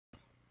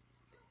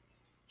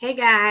Hey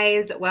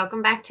guys,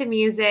 welcome back to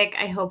music.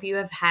 I hope you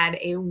have had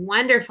a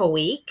wonderful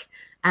week.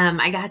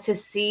 I got to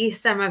see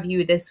some of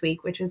you this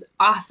week, which was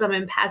awesome,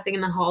 and passing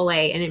in the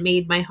hallway, and it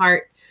made my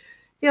heart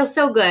feel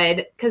so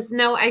good because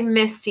I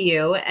miss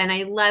you, and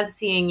I love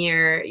seeing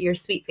your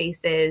sweet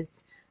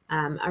faces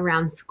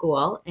around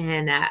school,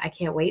 and I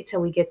can't wait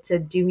till we get to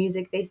do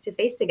music face to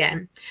face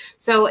again.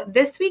 So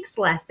this week's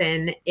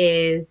lesson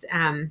is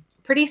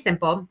pretty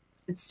simple.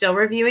 It's still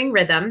reviewing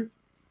rhythm.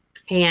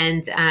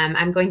 And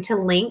I'm going to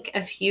link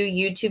a few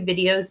YouTube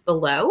videos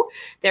below.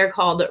 They're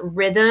called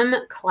Rhythm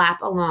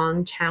Clap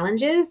Along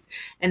Challenges.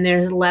 And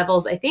there's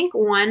levels, I think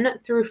 1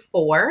 through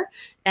 4.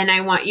 And I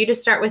want you to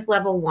start with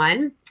level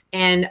 1.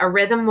 And a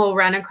rhythm will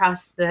run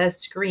across the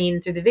screen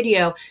through the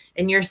video.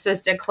 And you're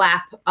supposed to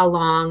clap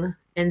along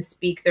and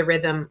speak the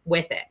rhythm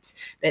with it.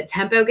 The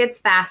tempo gets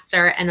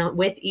faster, and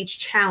with each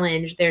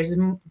challenge, there's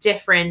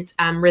different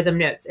rhythm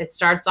notes. It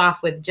starts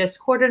off with just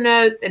quarter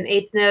notes and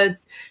eighth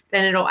notes,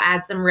 then it'll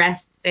add some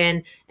rests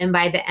in, and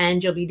by the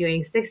end, you'll be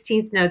doing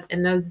 16th notes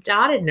and those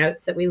dotted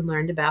notes that we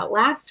learned about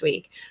last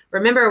week.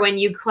 Remember, when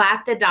you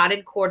clap the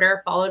dotted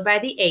quarter followed by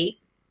the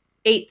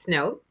eighth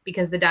note,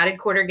 because the dotted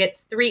quarter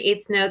gets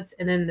 3/8 notes,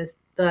 and then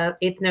the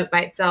eighth note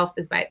by itself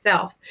is by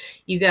itself,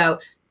 you go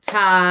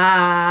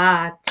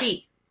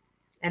ta-ti.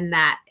 And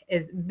that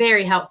is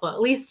very helpful, at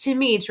least to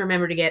me, to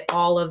remember to get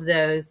all of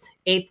those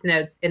eighth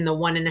notes in the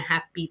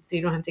 1.5 beats, so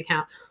you don't have to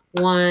count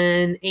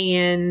one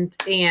and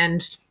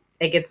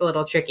it gets a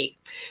little tricky.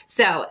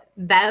 So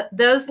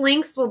those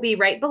links will be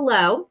right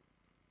below.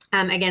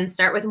 Again,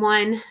 start with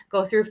 1,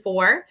 go through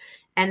 4.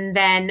 And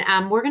then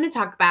we're going to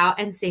talk about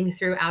and sing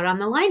through Out on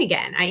the Line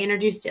again. I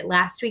introduced it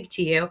last week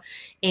to you.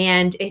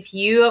 And if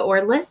you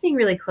were listening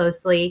really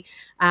closely,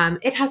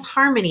 it has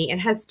harmony. It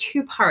has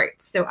 2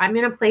 parts. So I'm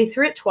going to play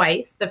through it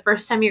twice. The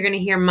first time you're going to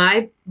hear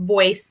my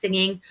voice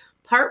singing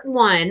part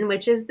 1,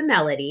 which is the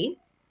melody.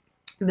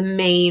 The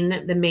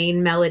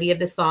main melody of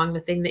the song,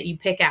 the thing that you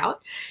pick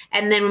out.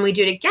 And then when we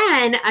do it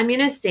again, I'm going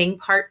to sing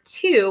part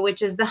 2,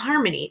 which is the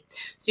harmony.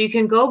 So you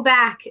can go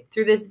back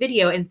through this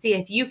video and see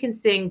if you can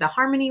sing the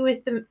harmony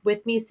with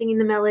me singing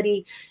the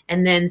melody,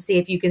 and then see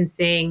if you can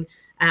sing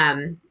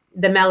the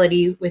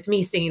melody with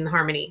me singing the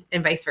harmony,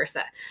 and vice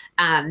versa.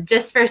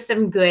 Just for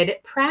some good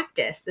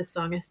practice. This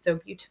song is so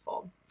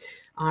beautiful.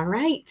 All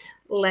right,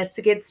 let's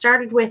get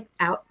started with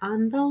Out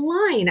on the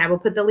Line. I will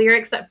put the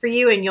lyrics up for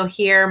you, and you'll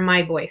hear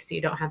my voice, so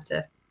you don't have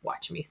to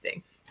watch me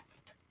sing.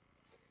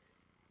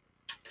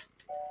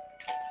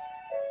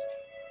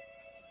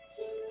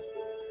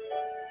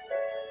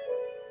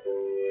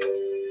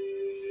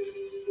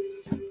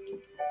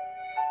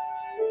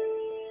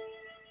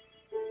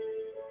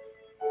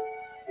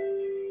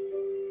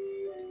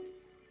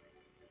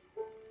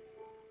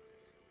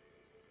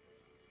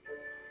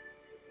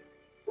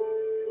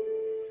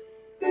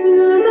 To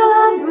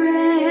the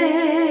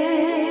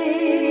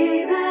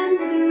brave and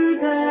to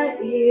the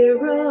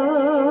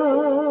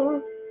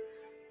heroes,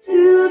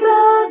 to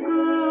the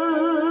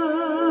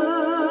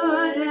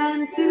good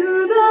and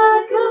to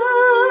the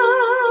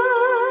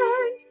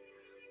kind,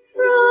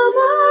 from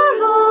our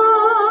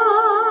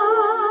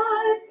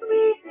hearts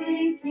we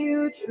thank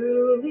you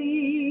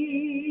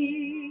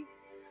truly.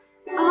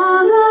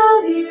 All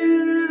of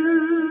you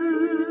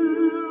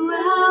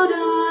out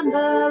on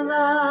the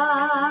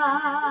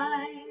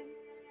line.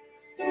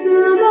 To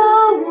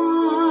the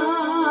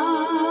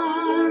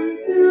ones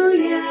who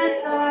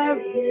yet are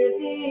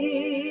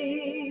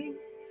living,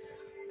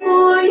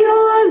 for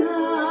your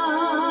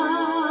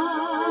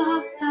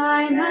love,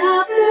 time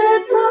after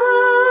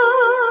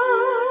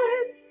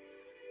time,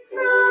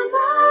 from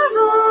our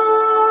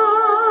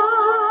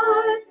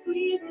hearts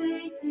we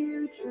thank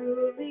you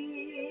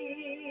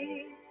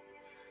truly.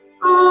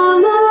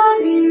 All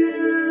of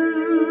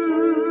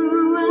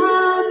you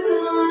out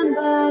on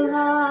the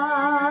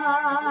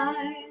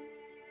line.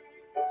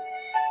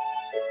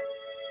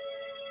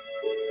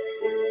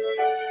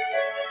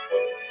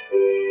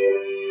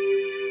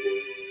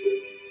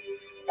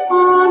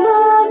 All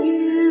of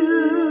you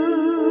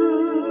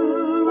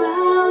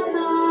out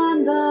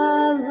on the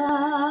line.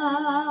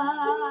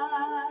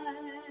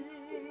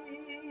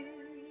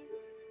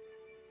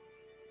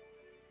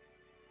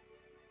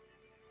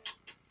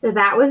 So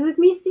that was with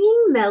me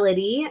singing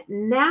melody.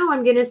 Now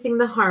I'm going to sing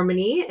the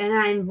harmony, and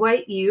I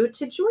invite you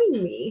to join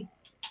me.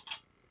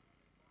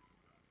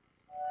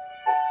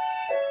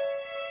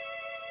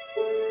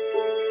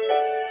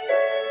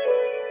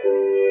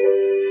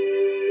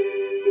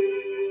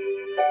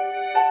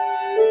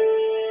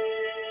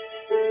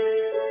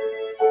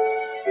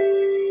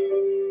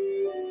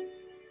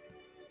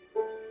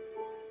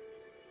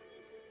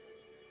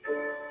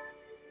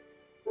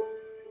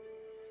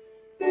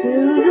 To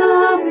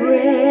the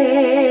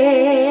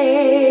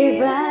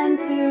brave and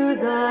to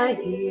the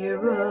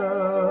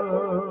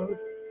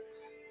heroes,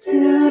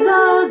 to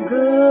the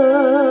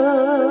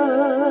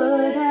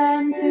good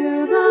and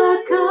to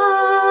the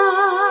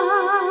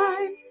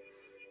kind,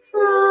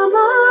 from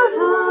our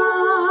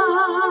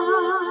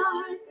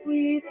hearts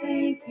we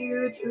thank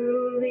you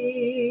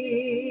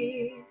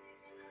truly.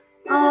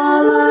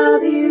 All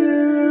of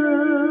you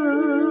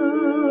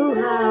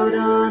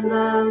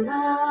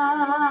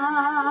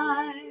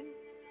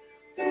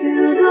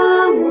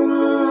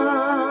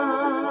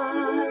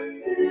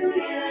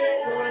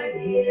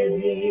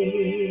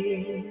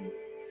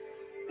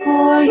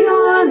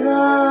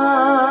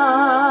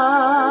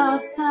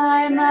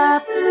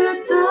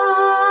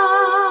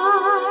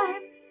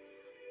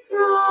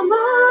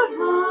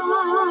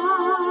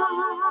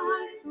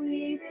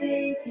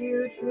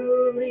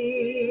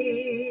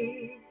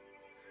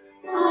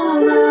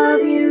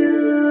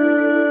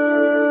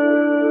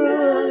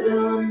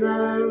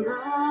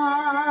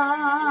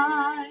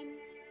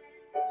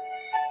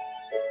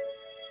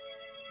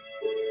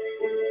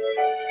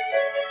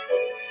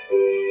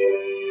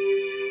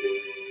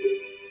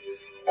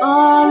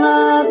all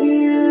of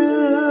you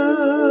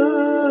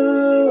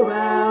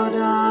out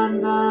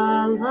on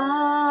the line.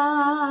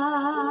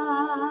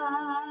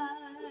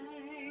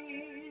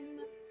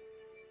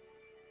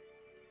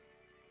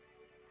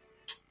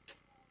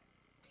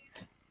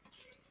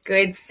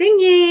 Good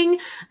singing.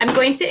 I'm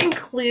going to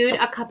include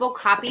a couple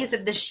copies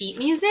of the sheet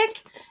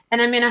music,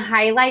 and I'm going to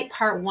highlight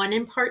part 1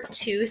 and part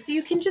 2 so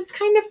you can just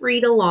kind of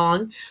read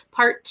along.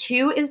 Part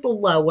 2 is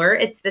lower.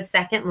 It's the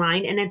second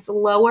line, and it's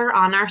lower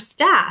on our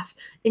staff.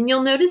 And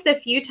you'll notice a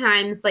few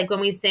times, like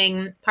when we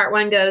sing, part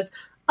 1 goes,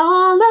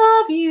 all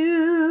of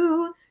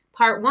you.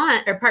 Part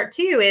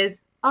 2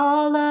 is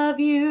all of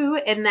you,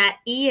 and that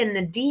E and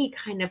the D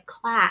kind of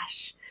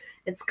clash.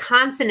 It's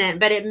consonant,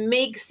 but it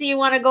makes you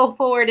want to go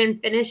forward and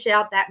finish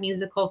out that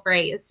musical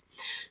phrase.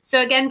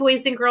 So again,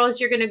 boys and girls,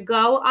 you're going to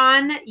go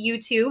on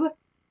YouTube,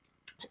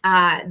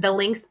 the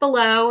links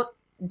below,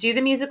 do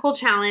the musical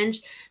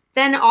challenge.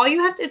 Then all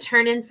you have to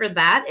turn in for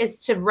that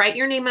is to write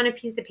your name on a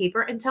piece of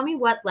paper and tell me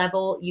what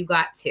level you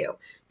got to.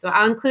 So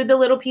I'll include the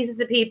little pieces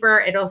of paper.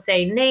 It'll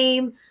say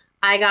name.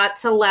 I got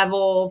to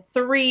level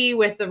 3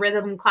 with the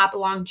rhythm clap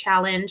along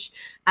challenge,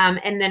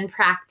 and then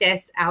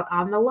practice out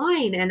on the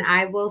line. And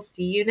I will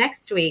see you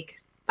next week.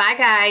 Bye,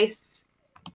 guys.